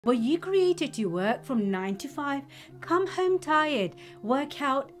Were you created to work from 9 to 5, come home tired, work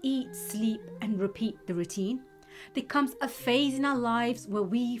out, eat, sleep, and repeat the routine? There comes a phase in our lives where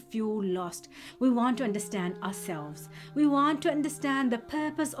we feel lost. We want to understand ourselves. We want to understand the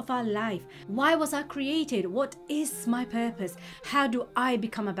purpose of our life. Why was I created? What is my purpose? How do I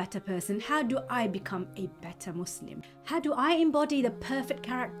become a better person? How do I become a better Muslim? How do I embody the perfect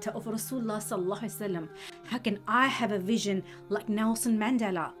character of Rasulullah sallallahu alaihi wasallam? How can I have a vision like Nelson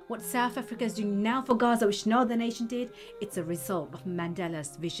Mandela? What South Africa is doing now for Gaza, which no other nation did, it's a result of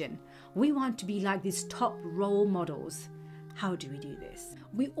Mandela's vision. We want to be like these top role models. How do we do this?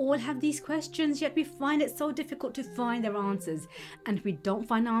 We all have these questions, yet we find it so difficult to find their answers. And if we don't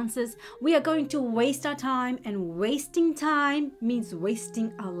find answers, we are going to waste our time, and wasting time means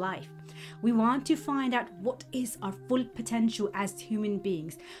wasting our life. We want to find out what is our full potential as human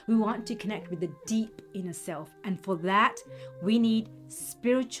beings. We want to connect with the deep inner self, and for that, we need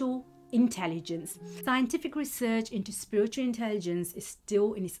spiritual intelligence. Scientific research into spiritual intelligence is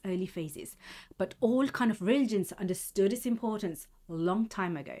still in its early phases, but all kind of religions understood its importance a long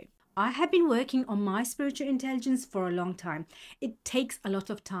time ago. I have been working on my spiritual intelligence for a long time. It takes a lot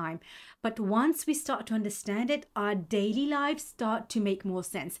of time, but once we start to understand it, our daily lives start to make more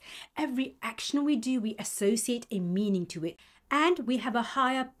sense. Every action we do, we associate a meaning to it, and we have a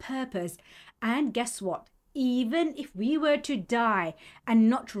higher purpose. And guess what? Even if we were to die and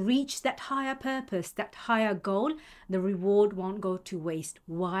not reach that higher purpose, that higher goal, the reward won't go to waste.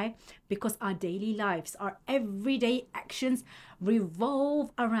 Why? Because our daily lives, our everyday actions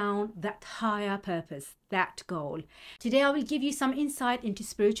revolve around that higher purpose, that goal. Today I will give you some insight into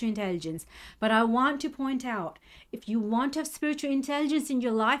spiritual intelligence, but I want to point out, if you want to have spiritual intelligence in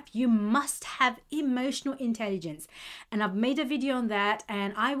your life, you must have emotional intelligence. And I've made a video on that,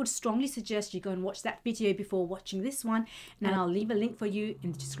 and I would strongly suggest you go and watch that video before watching this one, and I'll leave a link for you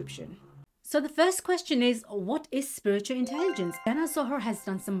in the description. So the first question is, what is spiritual intelligence? Dana Zohar has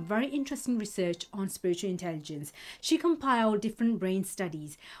done some very interesting research on spiritual intelligence. She compiled different brain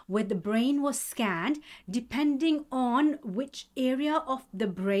studies where the brain was scanned depending on which area of the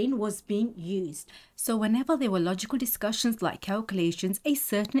brain was being used. So whenever there were logical discussions like calculations, a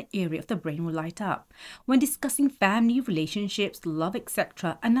certain area of the brain will light up. When discussing family, relationships, love,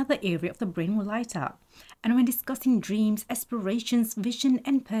 etc., another area of the brain will light up. And when discussing dreams, aspirations, vision,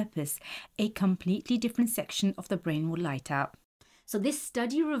 and purpose, a completely different section of the brain will light up. So this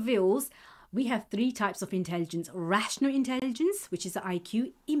study reveals we have three types of intelligence: rational intelligence, which is the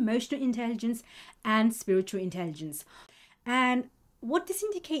IQ, emotional intelligence, and spiritual intelligence. And what this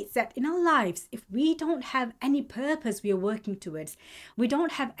indicates that in our lives, if we don't have any purpose we are working towards, we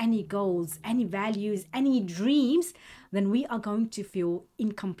don't have any goals, any values, any dreams, then we are going to feel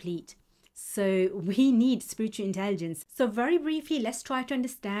incomplete. So we need spiritual intelligence. So very briefly, let's try to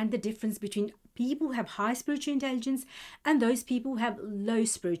understand the difference between people who have high spiritual intelligence and those people who have low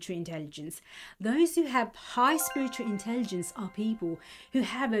spiritual intelligence. Those who have high spiritual intelligence are people who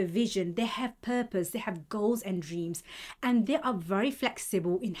have a vision, they have purpose, they have goals and dreams, and they are very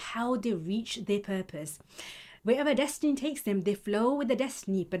flexible in how they reach their purpose. Wherever destiny takes them, they flow with the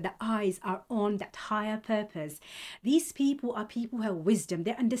destiny, but the eyes are on that higher purpose. These people are people who have wisdom.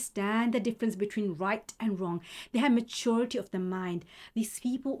 They understand the difference between right and wrong. They have maturity of the mind. These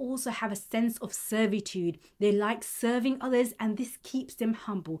people also have a sense of servitude. They like serving others, and this keeps them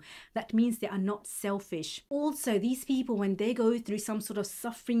humble. That means they are not selfish. Also, these people, when they go through some sort of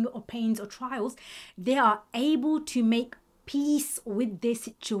suffering or pains or trials, they are able to make peace with their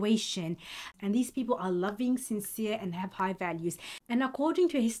situation, and these people are loving, sincere, and have high values. And according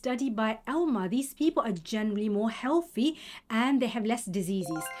to a study by Elma, these people are generally more healthy and they have less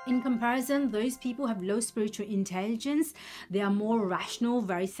diseases. In comparison, those people who have low spiritual intelligence, they are more rational,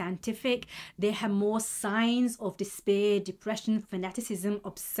 very scientific, they have more signs of despair, depression, fanaticism,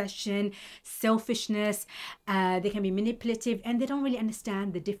 obsession, selfishness, they can be manipulative, and they don't really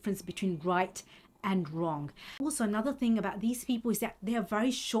understand the difference between right and wrong. Also, another thing about these people is that they are very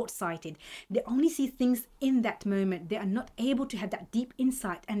short-sighted. They only see things in that moment. They are not able to have that deep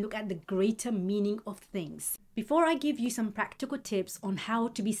insight and look at the greater meaning of things. Before I give you some practical tips on how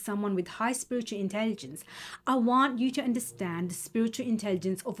to be someone with high spiritual intelligence, I want you to understand the spiritual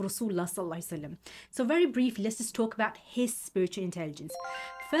intelligence of Rasulullah sallallahu alaihi wasallam. So very briefly, let's just talk about his spiritual intelligence.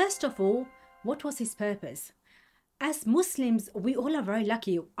 First of all, what was his purpose? As Muslims, we all are very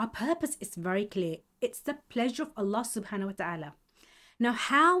lucky. Our purpose is very clear. It's the pleasure of Allah subhanahu wa ta'ala. Now,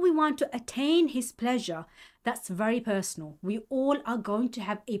 how we want to attain his pleasure, that's very personal. We all are going to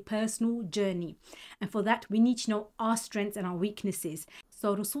have a personal journey. And for that, we need to know our strengths and our weaknesses.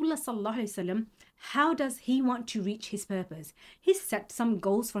 So Rasulullah sallallahu alaihi wasallam How does he want to reach his purpose? He set some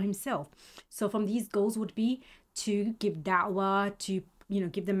goals for himself. So from these goals would be to give da'wah, to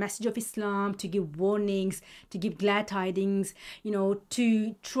give the message of Islam, to give warnings, to give glad tidings,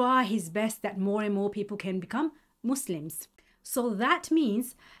 to try his best that more and more people can become Muslims. So that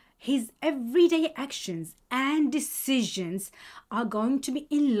means his everyday actions and decisions are going to be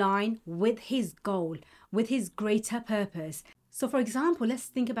in line with his goal, with his greater purpose. So for example, let's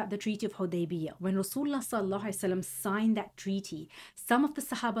think about the Treaty of Hudaybiyah. When Rasulullah sallallahu alaihi wasallam signed that treaty, some of the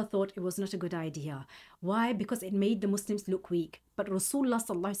Sahaba thought it was not a good idea. Why? Because it made the Muslims look weak. But Rasulullah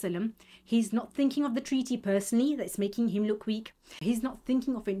sallallahu alaihi wasallam, he's not thinking of the treaty personally, that's making him look weak. He's not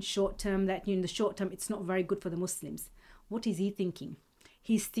thinking of in short term that in the short term it's not very good for the Muslims. What is he thinking?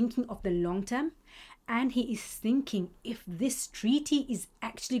 He's thinking of the long term, and he is thinking if this treaty is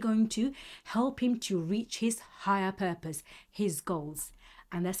actually going to help him to reach his higher purpose, his goals.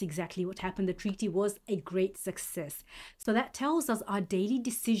 And that's exactly what happened. The treaty was a great success. So that tells us our daily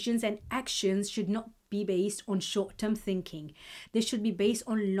decisions and actions should not be based on short-term thinking. They should be based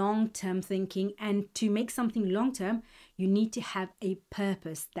on long-term thinking. And to make something long-term, you need to have a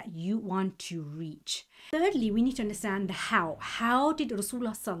purpose that you want to reach. Thirdly, we need to understand the how. How did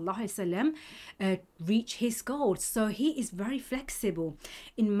Rasulullah sallallahu alaihi wasallam reach his goals? So he is very flexible.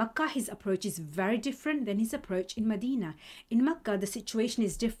 In Makkah, his approach is very different than his approach in Medina. In Makkah, the situation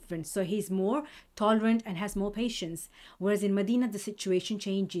is different. So he's more tolerant and has more patience. Whereas in Medina, the situation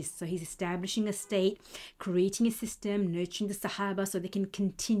changes. So he's establishing a state, creating a system, nurturing the Sahaba so they can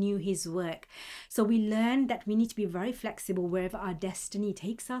continue his work. So we learn that we need to be very flexible wherever our destiny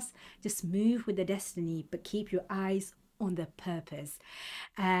takes us. Just move with the destiny, but keep your eyes on the purpose.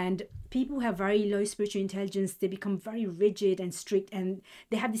 And people who have very low spiritual intelligence, they become very rigid and strict, and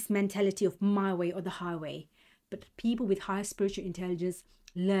they have this mentality of my way or the highway. But people with high spiritual intelligence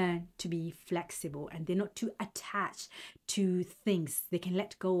learn to be flexible, and they're not too attached to things. They can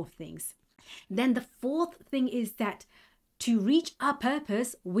let go of things. Then the fourth thing is that to reach our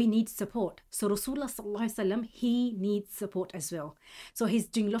purpose, we need support. So Rasulullah sallallahu alaihi wasallam, he needs support as well. So he's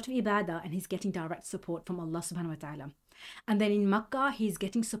doing a lot of ibadah and he's getting direct support from Allah subhanahu wa ta'ala. And then in Makkah, he's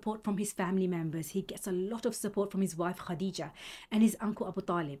getting support from his family members. He gets a lot of support from his wife Khadija and his uncle Abu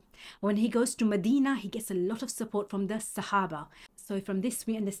Talib. When he goes to Medina, he gets a lot of support from the Sahaba. So from this,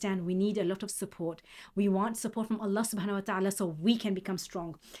 we understand we need a lot of support. We want support from Allah subhanahu wa ta'ala so we can become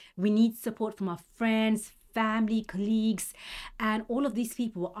strong. We need support from our friends, family, colleagues, and all of these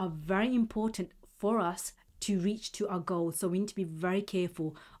people are very important for us to reach to our goals. So we need to be very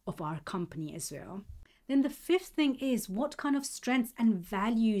careful of our company as well. Then the fifth thing is, what kind of strengths and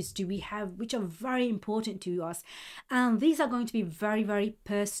values do we have which are very important to us? And these are going to be very, very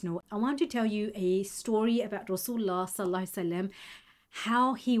personal. I want to tell you a story about Rasulullah sallallahu alaihi wasallam,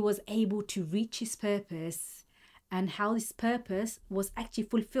 how he was able to reach his purpose and how this purpose was actually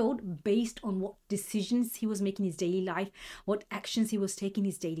fulfilled based on what decisions he was making in his daily life, what actions he was taking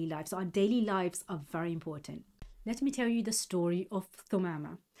in his daily life. So our daily lives are very important. Let me tell you the story of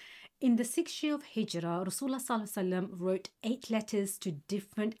Thumama. In the 6th year of Hijrah, Rasulullah sallallahu alaihi wasallam wrote 8 letters to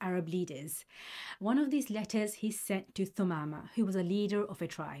different Arab leaders. One of these letters he sent to Thumama, who was a leader of a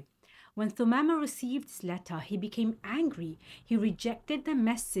tribe. When Thumama received this letter, he became angry. He rejected the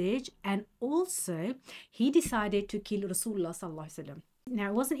message, and also he decided to kill Rasulullah sallallahu alaihi wasallam. Now,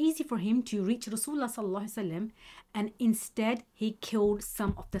 it wasn't easy for him to reach Rasulullah sallallahu alaihi wasallam, and instead he killed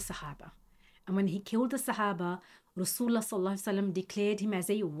some of the Sahaba. And when he killed the Sahaba, Rasulullah sallallahu alaihi wasallam declared him as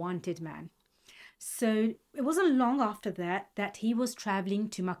a wanted man. So it wasn't long after that he was traveling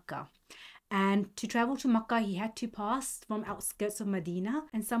to Makkah. And to travel to Makkah, he had to pass from outskirts of Medina,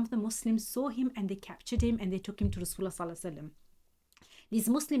 and some of the Muslims saw him and they captured him and they took him to Rasulullah sallallahu alaihi wasallam. These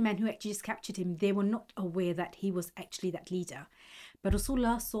Muslim men who actually just captured him, they were not aware that he was actually that leader. But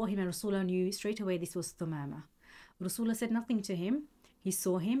Rasulullah saw him and Rasulullah knew straight away this was Thumama. Rasulullah said nothing to him. He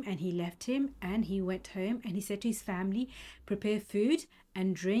saw him and he left him and he went home and he said to his family, prepare food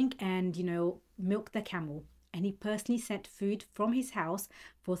and drink and, milk the camel. And he personally sent food from his house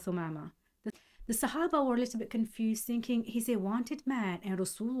for Thumama. The Sahaba were a little bit confused, thinking he's a wanted man and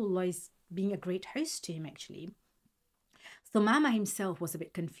Rasulullah is being a great host to him actually. Thumama himself was a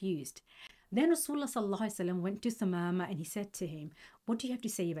bit confused. Then Rasulullah sallallahu alaihi wasallam went to Thumama and he said to him, what do you have to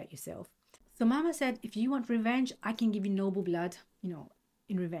say about yourself? Thumama said, if you want revenge, I can give you noble blood,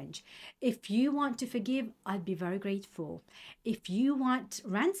 in revenge. If you want to forgive, I'll be very grateful. If you want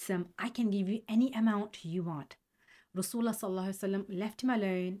ransom, I can give you any amount you want. Rasulullah sallallahu alaihi wasallam left him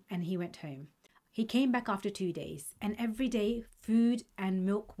alone and he went home. He came back after 2 days, and every day food and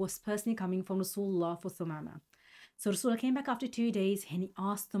milk was personally coming from Rasulullah for Thumama. So Rasulullah came back after 2 days and he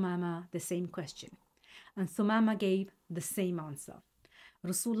asked Thumama the same question. And Thumama gave the same answer.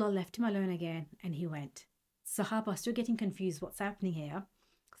 Rasulullah left him alone again and he went. Sahaba are still getting confused what's happening here.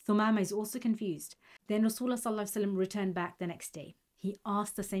 Thumama is also confused. Then Rasulullah returned back the next day. He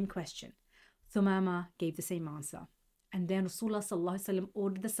asked the same question. Thumama gave the same answer. And then Rasulullah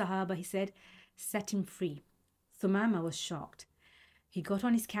ordered the Sahaba, he said, set him free. Thumama was shocked. He got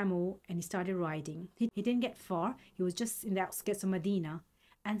on his camel and he started riding. He didn't get far. He was just in the outskirts of Medina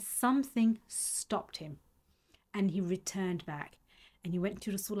and something stopped him. And he returned back and he went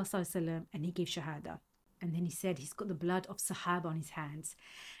to Rasulullah and he gave Shahada. And then he said he's got the blood of Sahaba on his hands.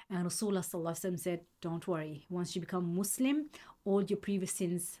 And Rasulullah said, don't worry. Once you become Muslim, all your previous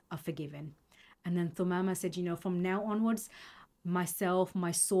sins are forgiven. And then Thumama said, from now onwards, myself,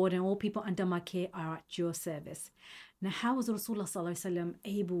 my sword, and all people under my care are at your service. Now, how was Rasulullah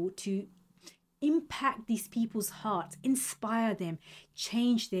able to impact these people's hearts, inspire them,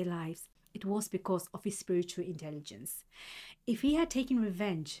 change their lives? It was because of his spiritual intelligence. If he had taken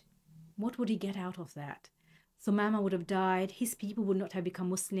revenge, what would he get out of that? Thumama would have died. His people would not have become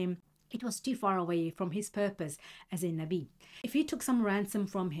Muslim. It was too far away from his purpose as a Nabi. If he took some ransom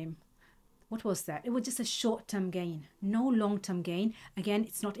from him, what was that? It was just a short-term gain, no long-term gain. Again,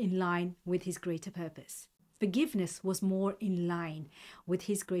 it's not in line with his greater purpose. Forgiveness was more in line with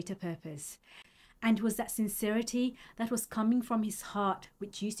his greater purpose. And it was that sincerity that was coming from his heart,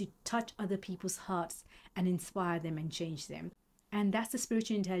 which used to touch other people's hearts and inspire them and change them. And that's the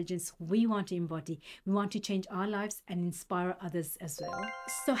spiritual intelligence we want to embody. We want to change our lives and inspire others as well.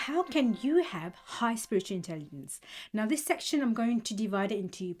 So how can you have high spiritual intelligence? Now this section, I'm going to divide it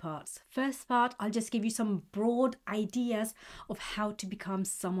into 2 parts. First part, I'll just give you some broad ideas of how to become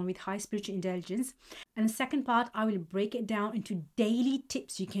someone with high spiritual intelligence. And the second part, I will break it down into daily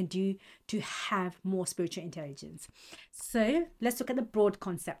tips you can do to have more spiritual intelligence. So let's look at the broad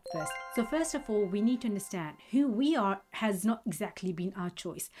concept first. So first of all, we need to understand who we are has not exactly been our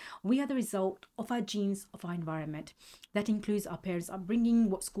choice. We are the result of our genes, of our environment. That includes our parents' upbringing,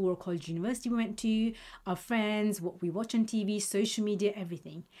 what school or college, university we went to, our friends, what we watch on TV, social media,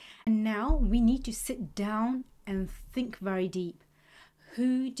 everything. And now we need to sit down and think very deep.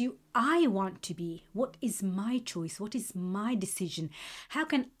 Who do I want to be? What is my choice? What is my decision? How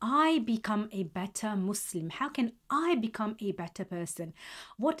can I become a better Muslim? How can I become a better person?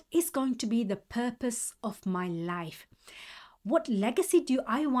 What is going to be the purpose of my life? What legacy do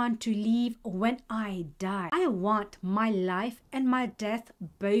I want to leave when I die? I want my life and my death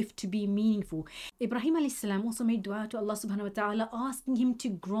both to be meaningful. Ibrahim alayhi salam also made dua to Allah subhanahu wa ta'ala, asking him to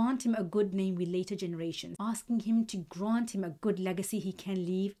grant him a good name with later generations, asking him to grant him a good legacy he can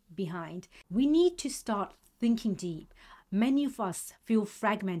leave behind. We need to start thinking deep. Many of us feel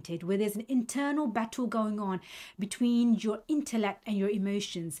fragmented, where there's an internal battle going on between your intellect and your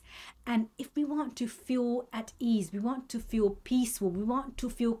emotions. And if we want to feel at ease, we want to feel peaceful, we want to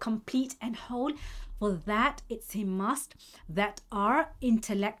feel complete and whole, for that it's a must that our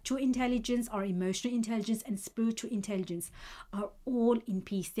intellectual intelligence, our emotional intelligence and spiritual intelligence are all in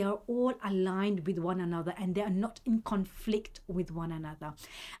peace. They are all aligned with one another and they are not in conflict with one another.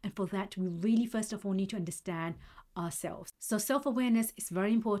 And for that, we really first of all need to understand ourselves. So self-awareness is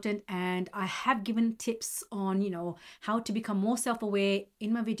very important, and I have given tips on how to become more self-aware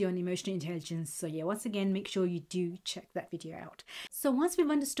in my video on emotional intelligence. So yeah, once again, make sure you do check that video out. So once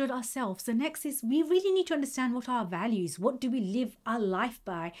we've understood ourselves, the next is we really need to understand what are our values. What do we live our life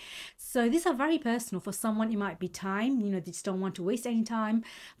by? So these are very personal. For someone it might be time, they just don't want to waste any time.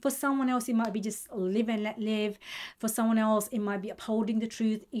 For someone else it might be just live and let live. For someone else it might be upholding the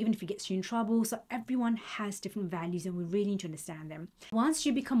truth even if it gets you in trouble. So everyone has different values and we really need to understand them. Once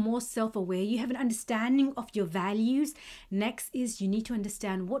you become more self-aware, you have an understanding of your values. Next is you need to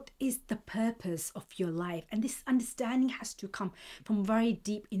understand what is the purpose of your life, and this understanding has to come from very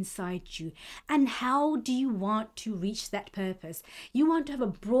deep inside you. And how do you want to reach that purpose? You want to have a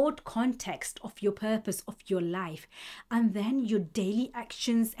broad context of your purpose of your life, and then your daily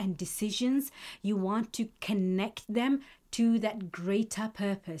actions and decisions, you want to connect them to that greater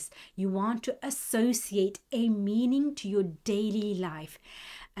purpose. You want to associate a meaning to your daily life,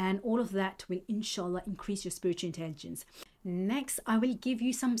 and all of that will inshallah increase your spiritual intelligence. Next, I will give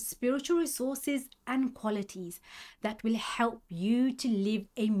you some spiritual resources and qualities that will help you to live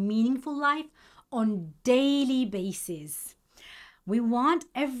a meaningful life on daily basis. We want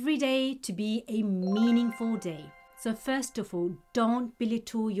every day to be a meaningful day. So first of all, don't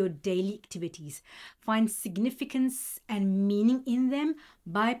belittle your daily activities. Find significance and meaning in them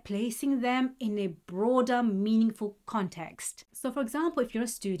by placing them in a broader, meaningful context. So for example, if you're a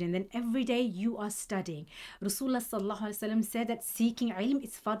student, then every day you are studying. Rasulullah sallallahu alaihi wasallam said that seeking ilm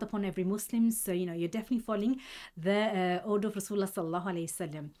is fard upon every Muslim. So, you're definitely following the order of Rasulullah sallallahu alaihi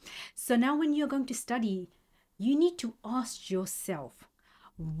wasallam. So now when you're going to study, you need to ask yourself,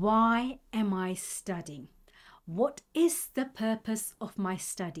 why am I studying? What is the purpose of my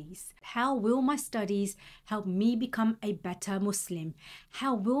studies? How will my studies help me become a better Muslim?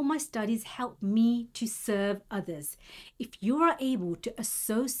 How will my studies help me to serve others? If you are able to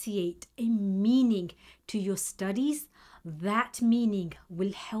associate a meaning to your studies, that meaning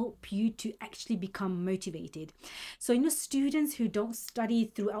will help you to actually become motivated. So students who don't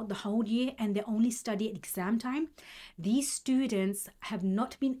study throughout the whole year and they only study at exam time, these students have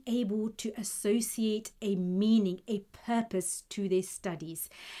not been able to associate a meaning, a purpose to their studies.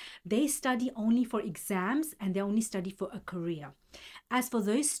 They study only for exams and they only study for a career. As for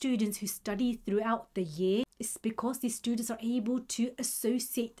those students who study throughout the year, it's because these students are able to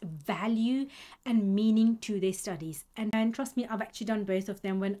associate value and meaning to their studies. And trust me, I've actually done both of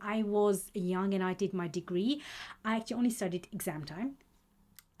them. When I was young and I did my degree, I actually only studied exam time.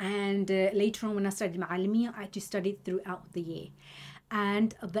 And later on when I studied Ma'alimi, I actually studied throughout the year.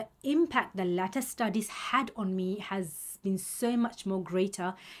 And the impact the latter studies had on me has been so much more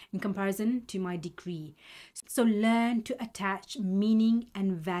greater in comparison to my degree. So learn to attach meaning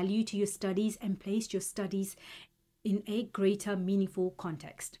and value to your studies and place your studies in a greater meaningful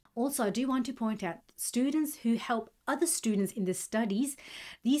context. Also, I do want to point out students who help other students in their studies,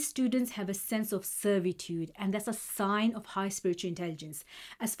 these students have a sense of servitude, and that's a sign of high spiritual intelligence.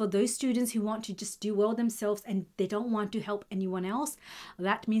 As for those students who want to just do well themselves and they don't want to help anyone else,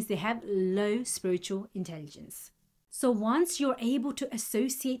 that means they have low spiritual intelligence. So once you're able to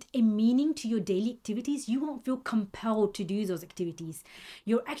associate a meaning to your daily activities, you won't feel compelled to do those activities.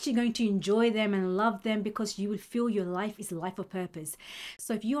 You're actually going to enjoy them and love them because you will feel your life is a life of purpose.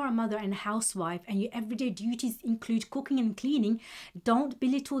 So if you are a mother and a housewife and your everyday duties include cooking and cleaning, don't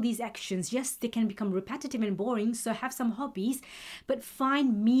belittle these actions. Yes, they can become repetitive and boring, so have some hobbies, but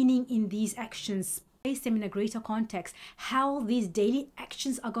find meaning in these actions. Place them in a greater context. How these daily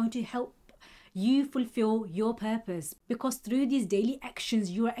actions are going to help you fulfill your purpose, because through these daily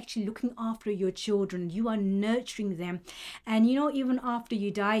actions you are actually looking after your children, you are nurturing them, and even after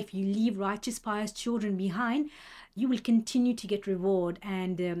you die, if you leave righteous pious children behind, you will continue to get reward.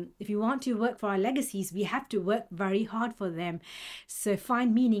 And if you want to work for our legacies, we have to work very hard for them. So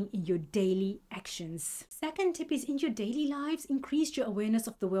find meaning in your daily actions. Second tip is, in your daily lives, increase your awareness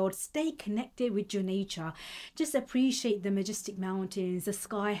of the world. Stay connected with your nature. Just appreciate the majestic mountains, the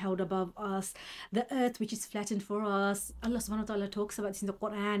sky held above us, the earth which is flattened for us. Allah subhanahu wa ta'ala talks about this in the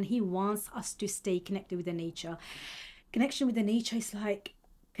Quran. He wants us to stay connected with the nature. Connection with the nature is like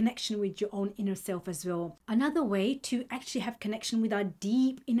connection with your own inner self as well. Another way to actually have connection with our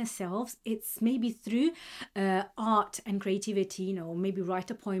deep inner selves, it's maybe through art and creativity. Maybe write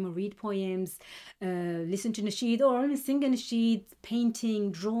a poem or read poems, listen to nasheed or even sing a nasheed,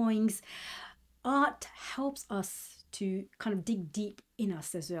 painting, drawings. Art helps us to kind of dig deep in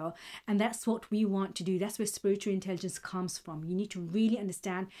us as well, and that's what we want to do. That's where spiritual intelligence comes from. You need to really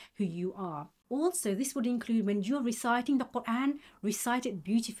understand who you are. Also, this would include when you're reciting the Quran, recite it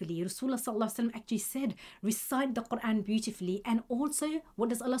beautifully. Rasulullah sallallahu alaihi wasallam actually said, recite the Quran beautifully. And also, what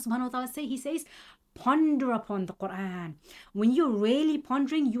does Allah subhanahu wa ta'ala say? He says, ponder upon the Quran. When you're really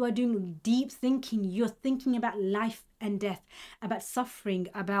pondering, you are doing deep thinking. You're thinking about life and death, about suffering,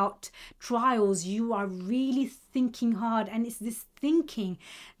 about trials. You are really thinking hard, and it's this thinking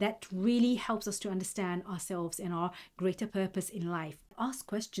that really helps us to understand ourselves and our greater purpose in life. Ask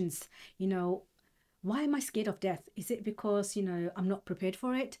questions. Why am I scared of death? Is it because I'm not prepared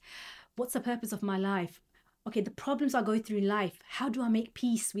for it? What's the purpose of my life? Okay, the problems I go through in life, how do I make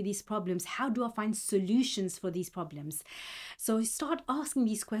peace with these problems? How do I find solutions for these problems? So start asking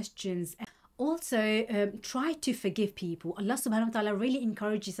these questions. Also, try to forgive people. Allah subhanahu wa ta'ala really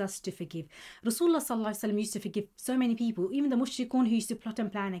encourages us to forgive. Rasulullah sallallahu alaihi wasallam used to forgive so many people, even the mushrikun who used to plot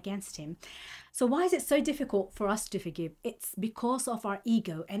and plan against him. So why is it so difficult for us to forgive? It's because of our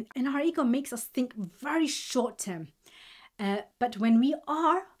ego, and our ego makes us think very short term. But when we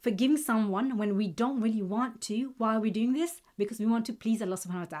are forgiving someone, when we don't really want to, why are we doing this? Because we want to please Allah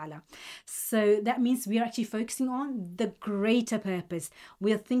subhanahu wa ta'ala. So that means we are actually focusing on the greater purpose.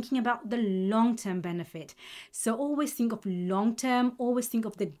 We are thinking about the long-term benefit. So always think of long-term, always think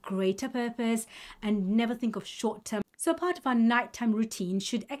of the greater purpose, and never think of short-term. So part of our nighttime routine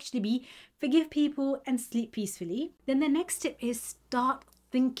should actually be forgive people and sleep peacefully. Then the next step is start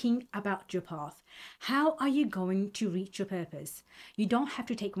thinking about your path. How are you going to reach your purpose? You don't have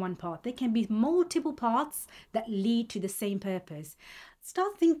to take one path. There can be multiple paths that lead to the same purpose.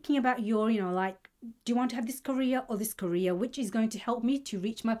 Start thinking about your, like, do you want to have this career or this career? Which is going to help me to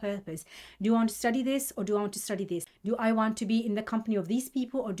reach my purpose? Do I want to study this or do I want to study this? Do I want to be in the company of these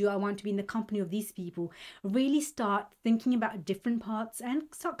people or do I want to be in the company of these people? Really start thinking about different paths and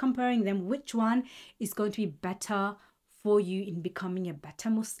start comparing them. Which one is going to be better for you in becoming a better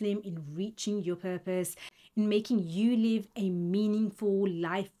Muslim, in reaching your purpose, in making you live a meaningful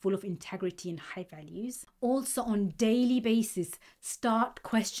life full of integrity and high values. Also, on daily basis, start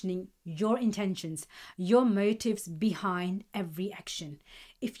questioning your intentions, your motives behind every action.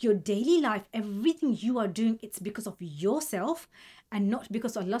 If your daily life, everything you are doing, it's because of yourself and not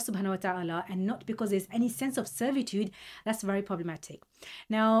because of Allah subhanahu wa ta'ala and not because there's any sense of servitude, that's very problematic.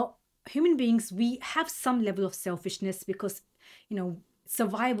 Now, human beings, we have some level of selfishness because,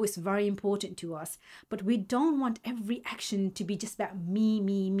 survival is very important to us, but we don't want every action to be just about me,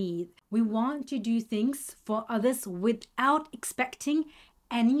 me, me. We want to do things for others without expecting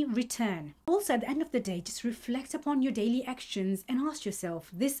any return. Also, at the end of the day, just reflect upon your daily actions and ask yourself,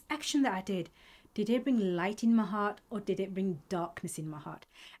 this action that I did it bring light in my heart or did it bring darkness in my heart?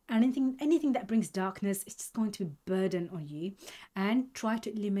 Anything that brings darkness is just going to be a burden on you, and try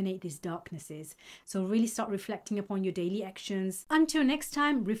to eliminate these darknesses. So really start reflecting upon your daily actions. Until next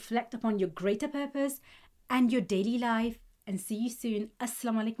time, reflect upon your greater purpose and your daily life, and see you soon.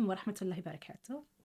 Assalamu alaikum wa rahmatullahi wa barakatuh.